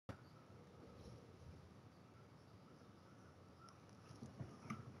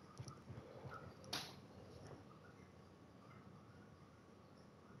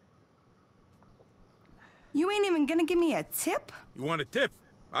You ain't even gonna give me a tip? You want a tip?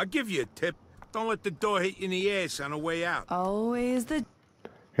 I'll give you a tip. Don't let the door hit you in the ass on the way out. Always the...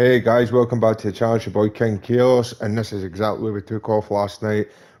 Hey guys, welcome back to the channel. It's your boy King-Khaos, and this is exactly where we took off last night.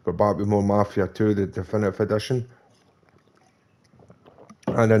 We're back with more Mafia 2, the definitive edition.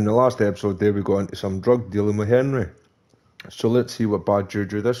 And in the last episode there we got into some drug dealing with Henry. So let's see what bad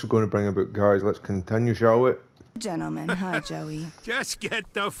juju this is going to bring about, guys. Let's continue, shall we? Gentleman, huh, Joey? Just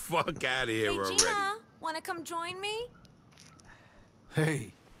get the fuck out of here already. Gina, wanna come join me?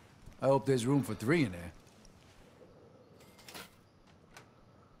 Hey, I hope there's room for 3 in there.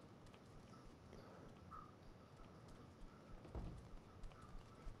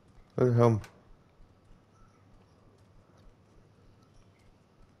 What the hell?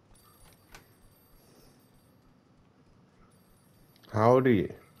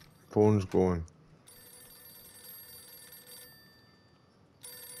 Howdy. Phone's going.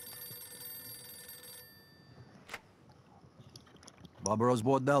 Barbaro's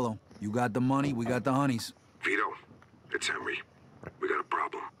Bordello. You got the money, we got the honeys. Vito, it's Henry. We got a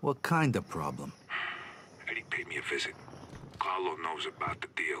problem. What kind of problem? Eddie paid me a visit. Carlo knows about the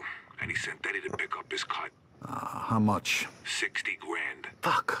deal, and he sent Eddie to pick up his cut. How much? 60 grand.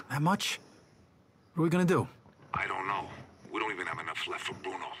 Fuck, that much? What are we gonna do? I don't know. We don't even have enough left for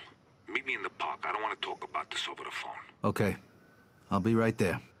Bruno. Meet me in the park. I don't want to talk about this over the phone. Okay, I'll be right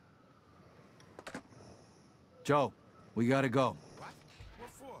there. Joe, we gotta go. What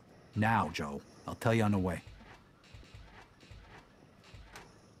for? Now, Joe. I'll tell you on the way.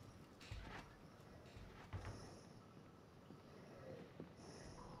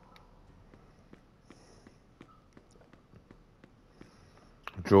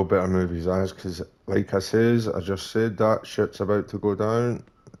 Joe better move his eyes, because like I just said, that shit's about to go down.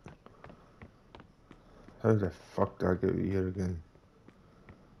 How the fuck did I get here again?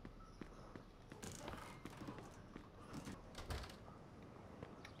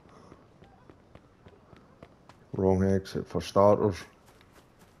 Wrong exit for starters.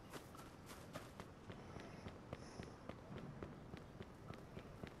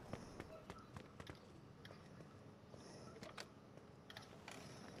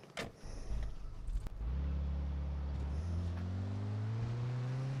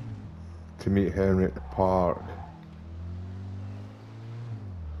 To meet Henry at the park.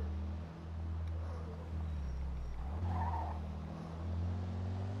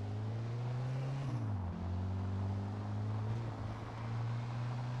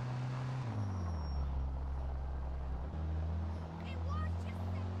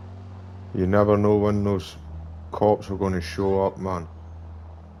 You never know when those cops are going to show up, man.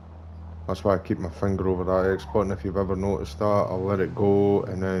 That's why I keep my finger over that X button. If you've ever noticed that, I'll let it go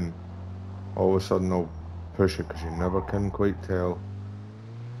and then all of a sudden I'll push it, because you never can quite tell.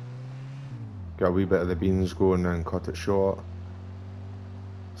 Get a wee bit of the beans going and then cut it short.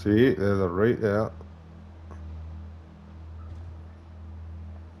 See, they're right there.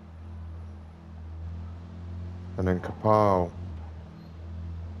 And then kapow.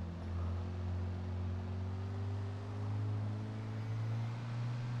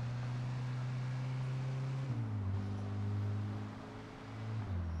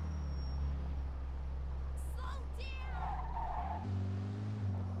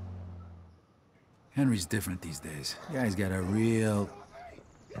 Henry's different these days. Guy's got a real...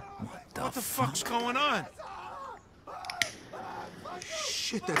 What the fuck's going on?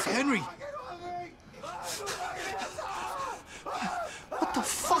 Shit, that's Henry! What the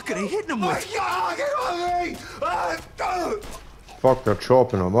fuck are they hitting him with? Fuck, they're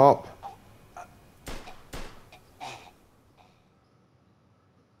chopping him up.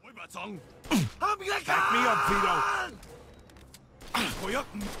 Back me up, Vito.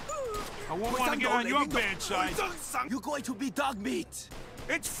 I won't want to get on your bad side. You're going to be dog meat.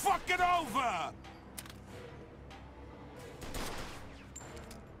 It's fucking over!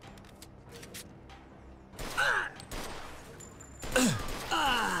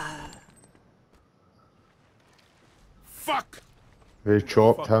 Fuck! They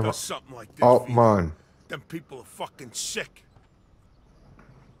chopped him Does something like this, up, Vito. man. Them people are fucking sick.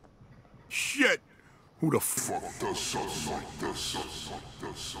 Shit! Who the fuck does something like this?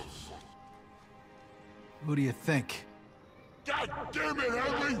 Who do you think? God damn it,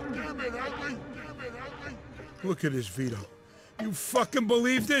 Henry! Damn it, Henry! Damn it, Henry! Look at this, Vito. You fucking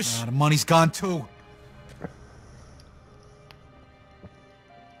believe this? The money's gone too.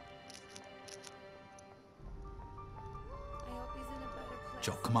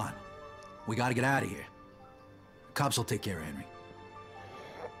 Joe, come on. We gotta get out of here. Cops will take care of Henry.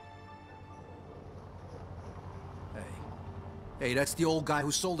 Hey, that's the old guy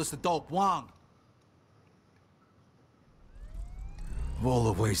who sold us the dope, Wong. Of all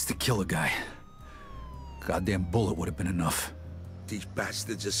the ways to kill a guy, goddamn bullet would have been enough. These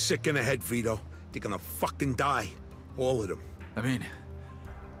bastards are sick in the head, Vito. They're gonna fucking die. All of them. I mean,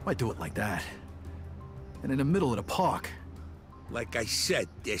 why do it like that? And in the middle of the park. Like I said,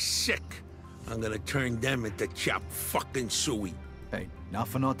 they're sick. I'm gonna turn them into chopped fucking suey. Hey, not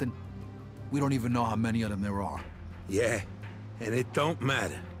for nothing. We don't even know how many of them there are. Yeah, and it don't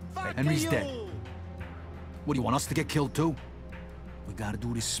matter. Hey, Henry's dead. What, do you want us to get killed too? We gotta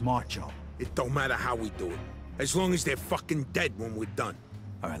do this smart, Joe. It don't matter how we do it. As long as they're fucking dead when we're done.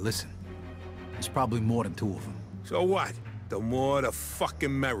 All right, listen. There's probably more than 2 of them. So what? The more the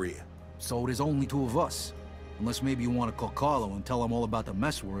fucking merrier. So there's only 2 of us. Unless maybe you want to call Carlo and tell him all about the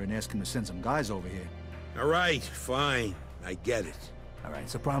mess we're in and ask him to send some guys over here. All right, fine. I get it. All right,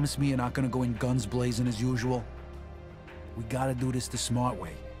 so promise me you're not gonna go in guns blazing as usual. We gotta do this the smart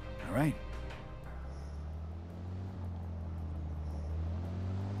way, all right?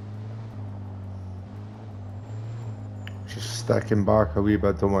 Just stacking back a wee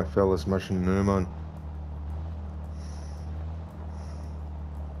bit on my fella's mission now, man.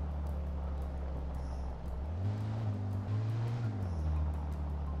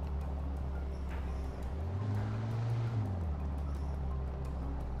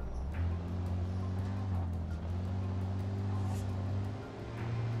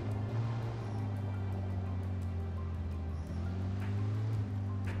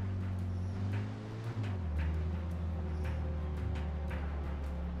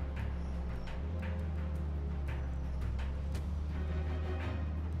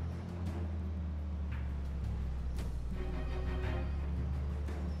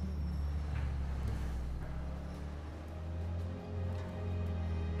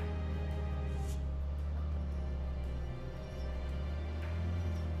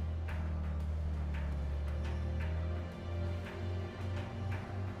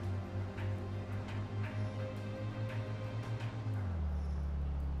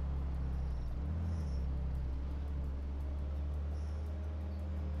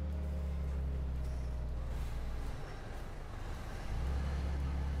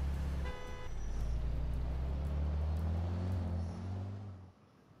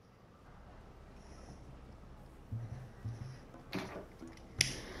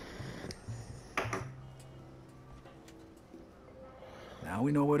 Now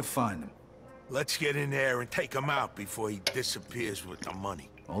we know where to find them. Let's get in there and take him out before he disappears with the money.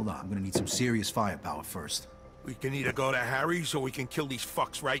 Hold on, I'm gonna need some serious firepower first. We can either go to Harry's or we can kill these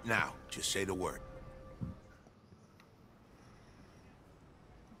fucks right now. Just say the word.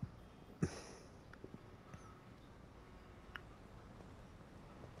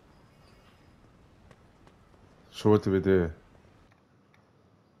 So what do we do?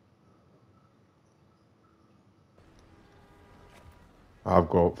 I've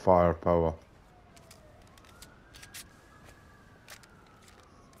got firepower.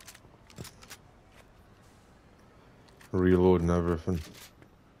 Reloading everything.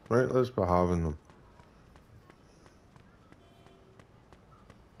 Right, let's be having them.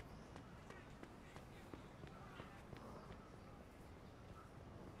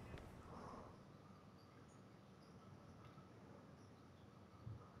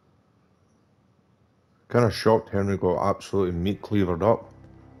 Kind of shocked Henry got absolutely meat cleavered up.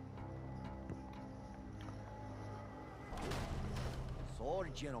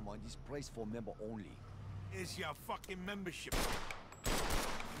 Sorry, gentlemen, this place for member only. Is your fucking membership?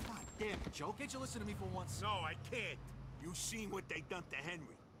 God damn it, Joe. Can't you listen to me for once? No, I can't. You seen what they done to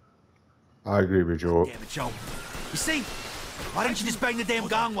Henry. I agree with Joe. Damn it, Joe. You see? Why didn't you just bang the damn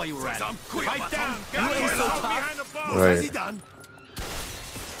gong while you were at it? Fight down! You ain't so tough. Behind the bar! Right. Is he done?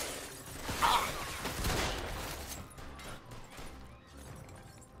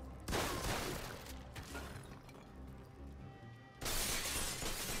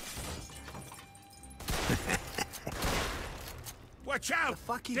 Watch out!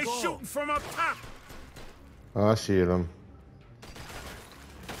 They're shooting from up top! I see them.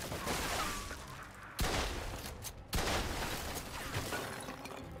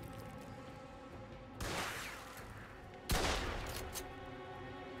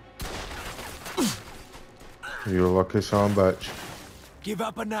 You lucky son bitch. Give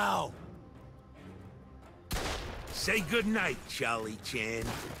up now. Say goodnight, Charlie Chan.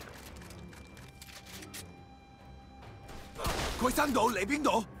 佢伸到嚟邊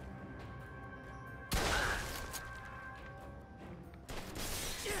度？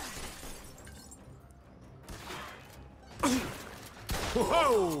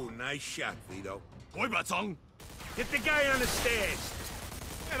 Whoa! Nice shot, Vito. 改白裝， Get the guy on the stairs.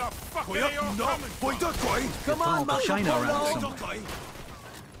 Where the fuck 佢 are they 一 all 唔到， coming 背 from? 得佢。 Come on, China around 背 somewhere. 得佢。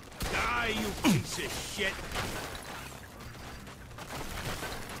Die, you piece of shit!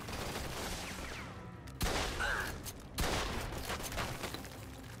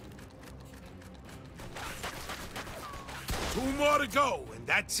 Two more to go, and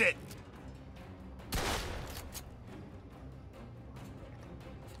that's it.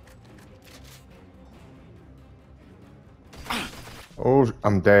 Oh,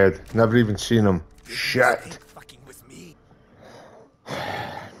 I'm dead. Never even seen him. Shit. Fucking with me.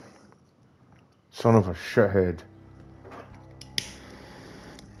 Son of a shithead.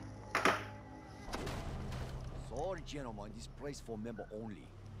 Sorry, gentlemen, this place for member only.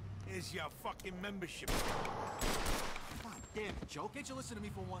 Here's your fucking membership. God damn it, Joe. Can't you listen to me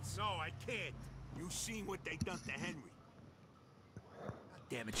for once? No, I can't. You seen what they done to Henry. God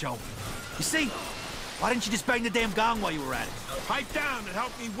damn it, Joe. You see? Why didn't you just bang the damn gong while you were at it? Pipe down and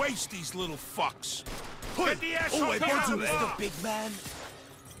help me waste these little fucks. Get the asshole Oh, I out want of to, the Mr. bar. Big Man.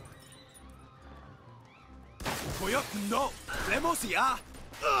 Koyo, no. Lemos ya.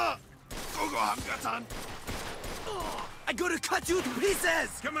 Gogo Hamgatan. I gotta cut you to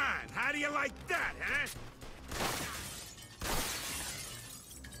pieces. Come on, how do you like that, huh?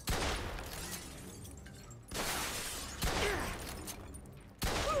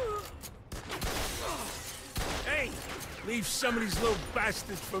 Hey, leave some of these little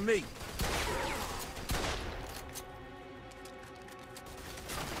bastards for me.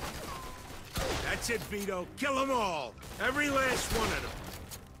 That's it, Vito. Kill them all. Every last one of them.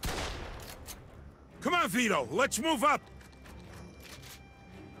 Come on, Vito. Let's move up.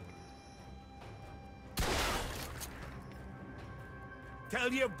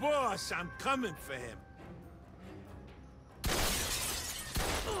 Tell your boss I'm coming for him.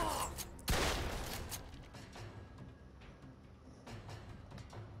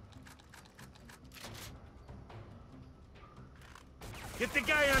 Get the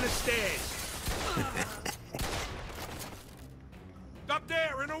guy on the stairs. Up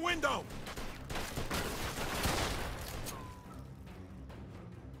there, in a window.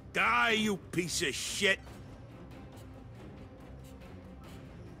 Die, you piece of shit.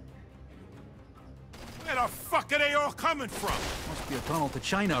 Where the fuck are they all coming from? Must be a tunnel to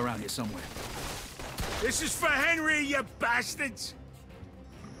China around here somewhere. This is for Henry, you bastards.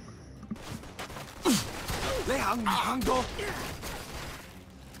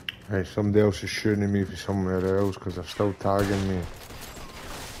 Hey, somebody else is shooting at me for somewhere else because they're still tagging me.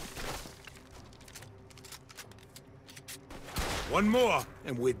 One more,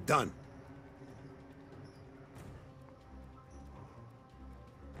 and we're done.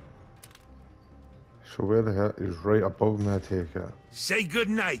 So where the hell is right above me, I take it? Say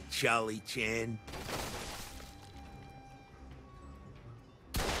goodnight, Charlie Chan.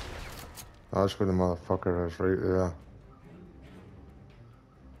 That's where the motherfucker is, right there.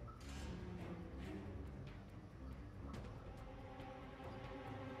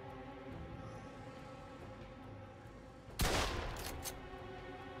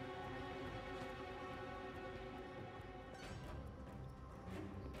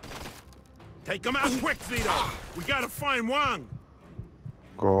 Take him out quick, Vito. We gotta find Wang.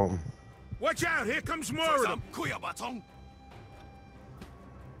 Got him. Watch out, here comes more of them.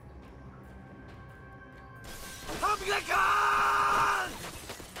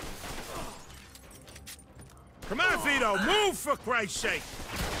 Come on, Vito, move for Christ's sake.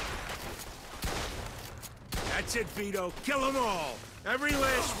 That's it, Vito. Kill them all. Every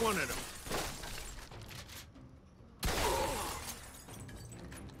last one of them.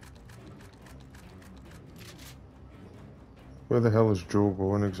 Where the hell is Joe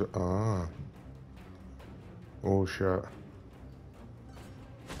going? Ah. Oh shit.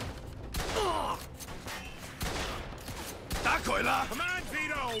 Come on,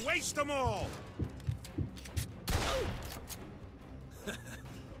 Vito, waste them all.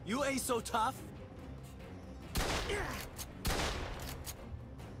 You ain't so tough.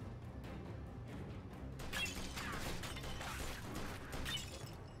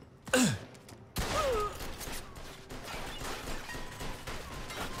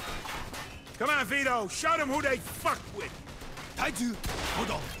 Come on, Vito, show them who they fuck with. Taiju, hold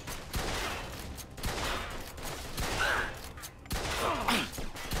on.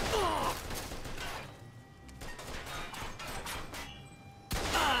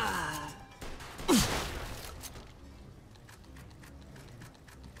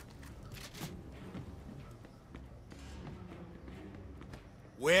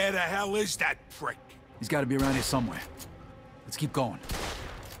 Where the hell is that prick? He's got to be around here somewhere. Let's keep going.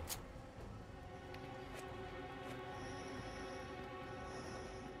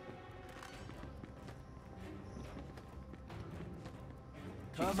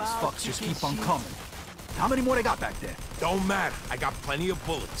 These fucks just keep on coming. How many more they got back there? Don't matter. I got plenty of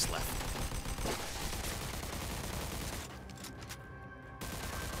bullets left.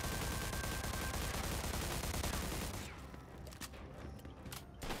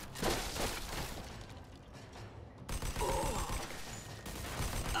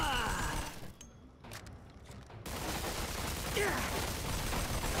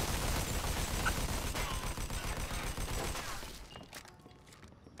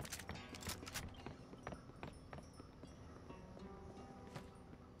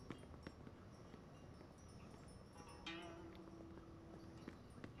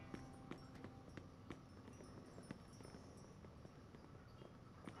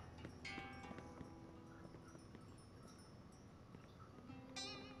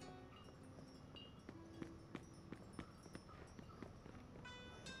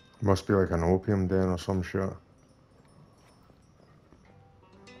 Must be like an opium den or some shit.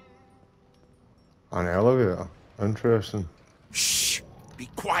 An elevator. Interesting. Shh! Be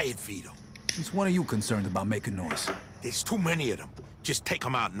quiet, Vito. Since when are you concerned about making noise? There's too many of them. Just take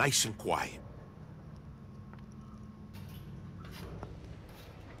them out nice and quiet.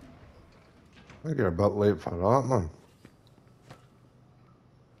 I think you're a bit late for that, man.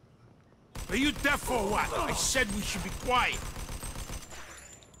 Are you deaf or what? I said we should be quiet.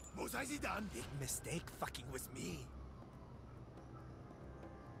 Was I done? Big mistake fucking with me.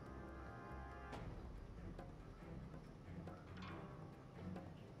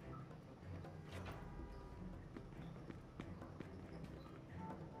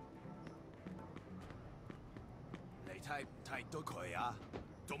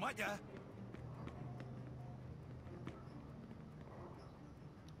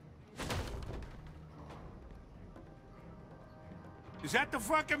 Is that the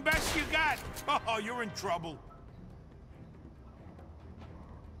fucking best you got? Oh, you're in trouble.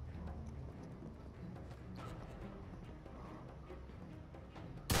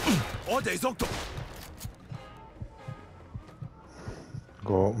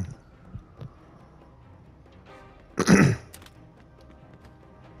 Go up.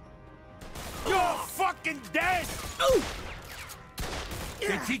 You're fucking dead!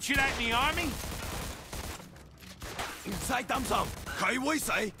 They teach you that in the army?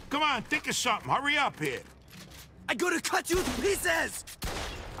 Come on, think of something. Hurry up here. I'm gonna cut you to pieces!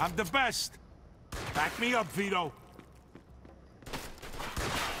 I'm the best. Back me up, Vito.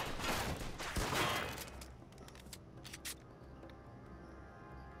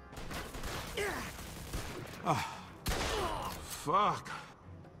 Oh, fuck.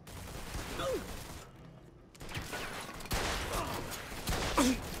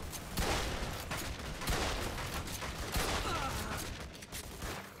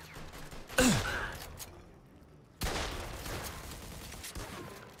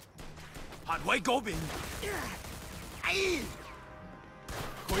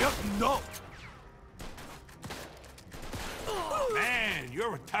 Man,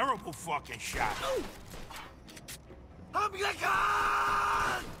 you're a terrible fucking shot.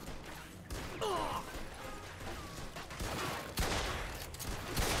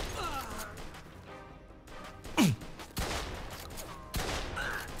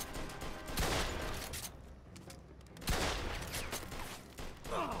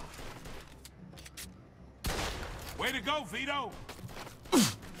 Way to go, Vito!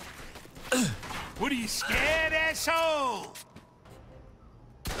 What, are you scared, asshole?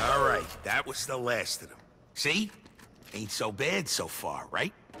 All right, that was the last of them. See? Ain't so bad so far,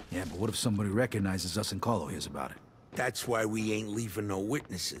 right? Yeah, but what if somebody recognizes us and Carlo hears about it? That's why we ain't leaving no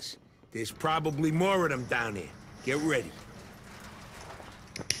witnesses. There's probably more of them down there. Get ready.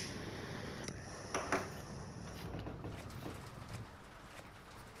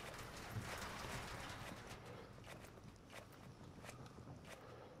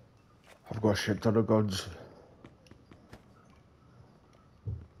 I've got shit ton of guns.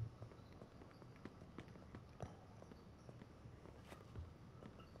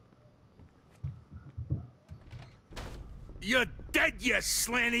 You're dead, you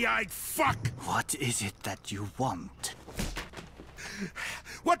slanty-eyed fuck! What is it that you want?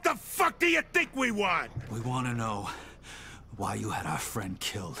 What the fuck do you think we want? We want to know why you had our friend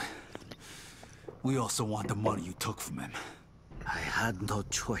killed. We also want the money you took from him. I had no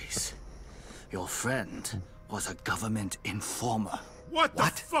choice. Your friend was a government informer. What the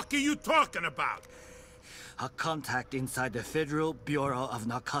fuck are you talking about? A contact inside the Federal Bureau of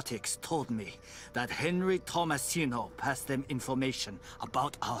Narcotics told me that Henry Tomasino passed them information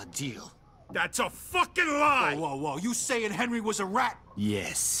about our deal. That's a fucking lie! Whoa, whoa, whoa. You saying Henry was a rat?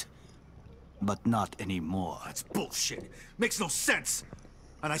 Yes, but not anymore. That's bullshit. Makes no sense.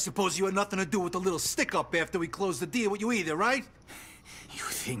 And I suppose you had nothing to do with the little stick-up after we closed the deal with you either, right? You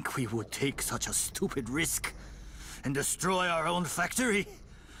think we would take such a stupid risk and destroy our own factory?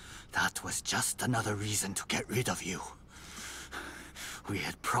 That was just another reason to get rid of you. We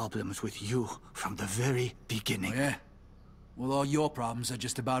had problems with you from the very beginning. Oh, yeah? Well, all your problems are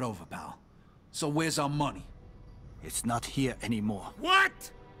just about over, pal. So where's our money? It's not here anymore.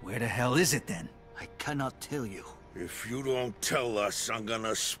 What? Where the hell is it then? I cannot tell you. If you don't tell us, I'm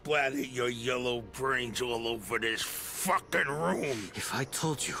gonna splatter your yellow brains all over this fucking room. If I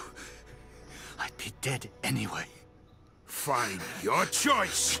told you, I'd be dead anyway. Fine, your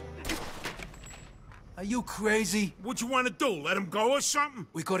choice. Are you crazy? What you want to do, let him go or something?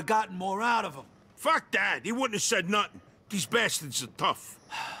 We could have gotten more out of him. Fuck that, he wouldn't have said nothing. These bastards are tough.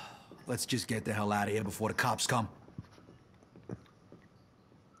 Let's just get the hell out of here before the cops come.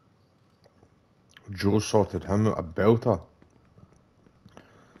 Joe sorted him out a belter.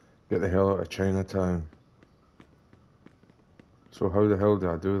 Get the hell out of Chinatown. So how the hell do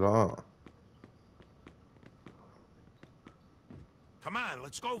I do that? Come on,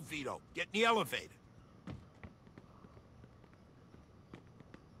 let's go, Vito. Get in the elevator.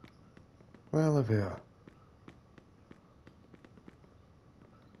 What elevator?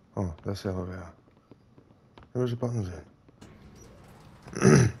 Oh, this elevator. Where's the buttons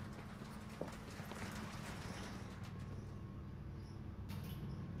in?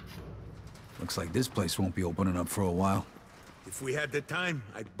 Looks like this place won't be opening up for a while. If we had the time,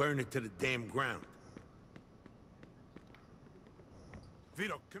 I'd burn it to the damn ground.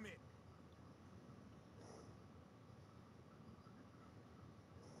 Vito, come here.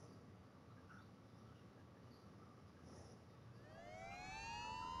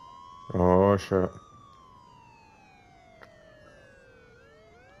 Oh shit.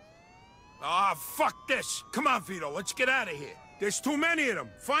 Ah, fuck this. Come on, Vito, let's get out of here. There's too many of them.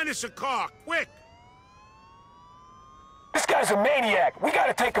 Find us a car, quick. This guy's a maniac. We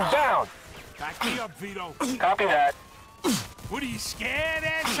gotta take him down. Back me up, Vito. Copy that. What are you scared,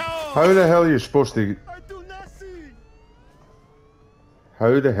 asshole? How the hell are you supposed to... I do nothing.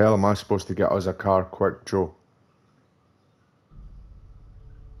 How the hell am I supposed to get us a car quick, Joe?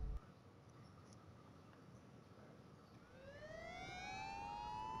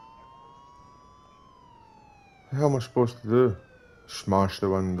 What the hell am I supposed to do? Smash the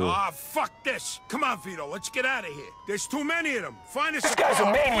window. Ah, fuck this. Come on, Vito, let's get out of here. There's too many of them. Find us This a guy's car.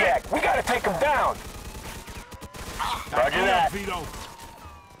 a maniac. We gotta take him down. Back Roger me that. up, Vito.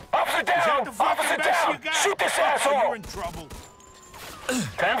 Officer Is that down! the fucking Officer best down! you got? Shoot this You're asshole! in trouble.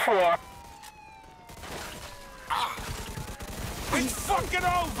 10-4. It's fucking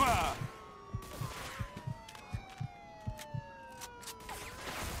over.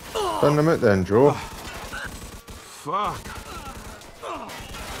 Send them out then, Joe. Fuck.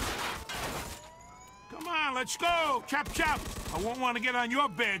 Come on, let's go. Chop, chop. I won't want to get on your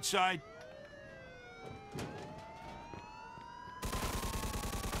bad side.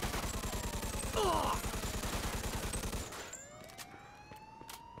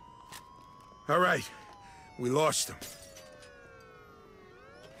 All right. We lost him.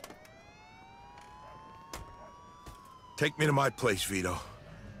 Take me to my place, Vito.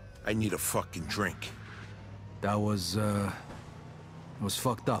 I need a fucking drink. That was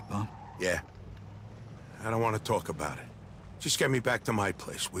fucked up, huh? Yeah. I don't want to talk about it. Just get me back to my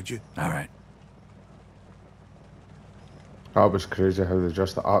place, would you? All right. That was crazy how they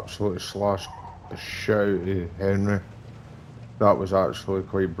just absolutely slashed the shit out of Henry. That was actually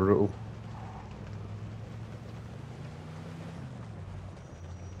quite brutal.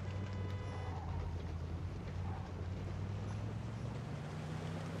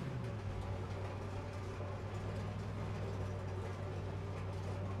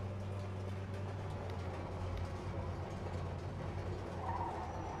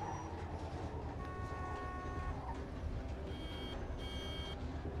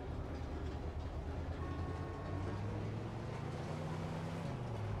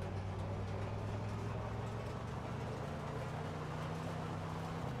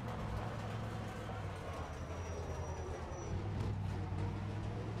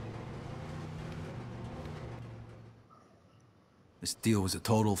 This deal was a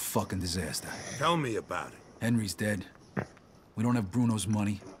total fucking disaster. Tell me about it. Henry's dead. We don't have Bruno's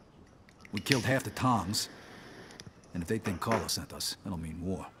money. We killed half the Toms. And if they think Carlo sent us, that'll mean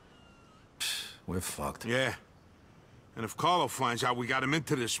war. Pfft, we're fucked. Yeah. And if Carlo finds out we got him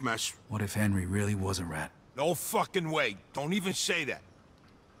into this mess... What if Henry really was a rat? No fucking way. Don't even say that.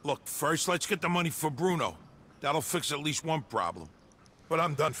 Look, first let's get the money for Bruno. That'll fix at least one problem. But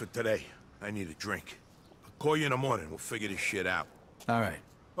I'm done for today. I need a drink. I'll call you in the morning. We'll figure this shit out. All right.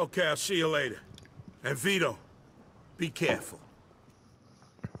 Okay, I'll see you later. And Vito, be careful.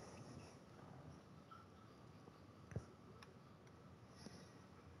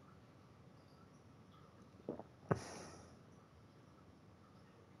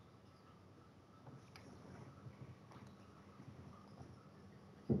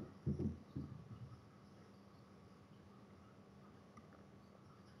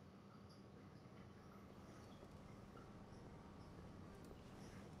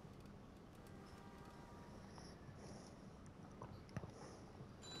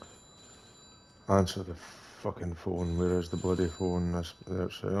 Answer the fucking phone. Where is the bloody phone? That's it.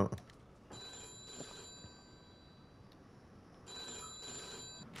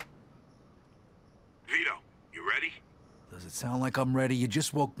 Vito, you ready? Does it sound like I'm ready? You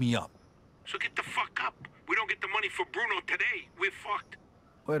just woke me up. So get the fuck up. We don't get the money for Bruno today, we're fucked.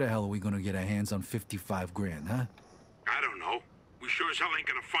 Where the hell are we gonna get our hands on 55 grand, huh? I don't know. We sure as hell ain't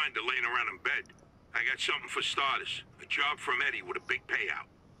gonna find it laying around in bed. I got something for starters. A job from Eddie with a big payout.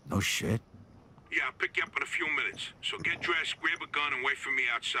 No shit. Yeah, I'll pick you up in a few minutes. So get dressed, grab a gun, and wait for me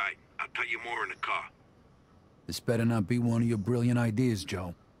outside. I'll tell you more in the car. This better not be one of your brilliant ideas,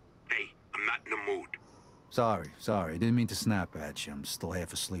 Joe. Hey, I'm not in the mood. Sorry. Didn't mean to snap at you. I'm still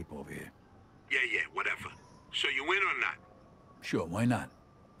half asleep over here. Yeah, whatever. So you in or not? Sure, why not?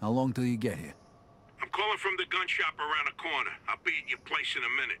 How long till you get here? I'm calling from the gun shop around the corner. I'll be at your place in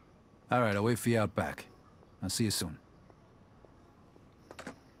a minute. All right, I'll wait for you out back. I'll see you soon.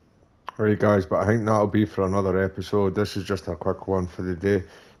 Alright guys, but I think that'll be for another episode. This is just a quick one for the day.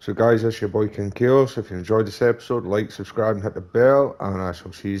 So guys, this is your boy King-Khaos. If you enjoyed this episode, like, subscribe and hit the bell. And I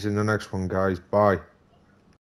shall see you in the next one guys. Bye.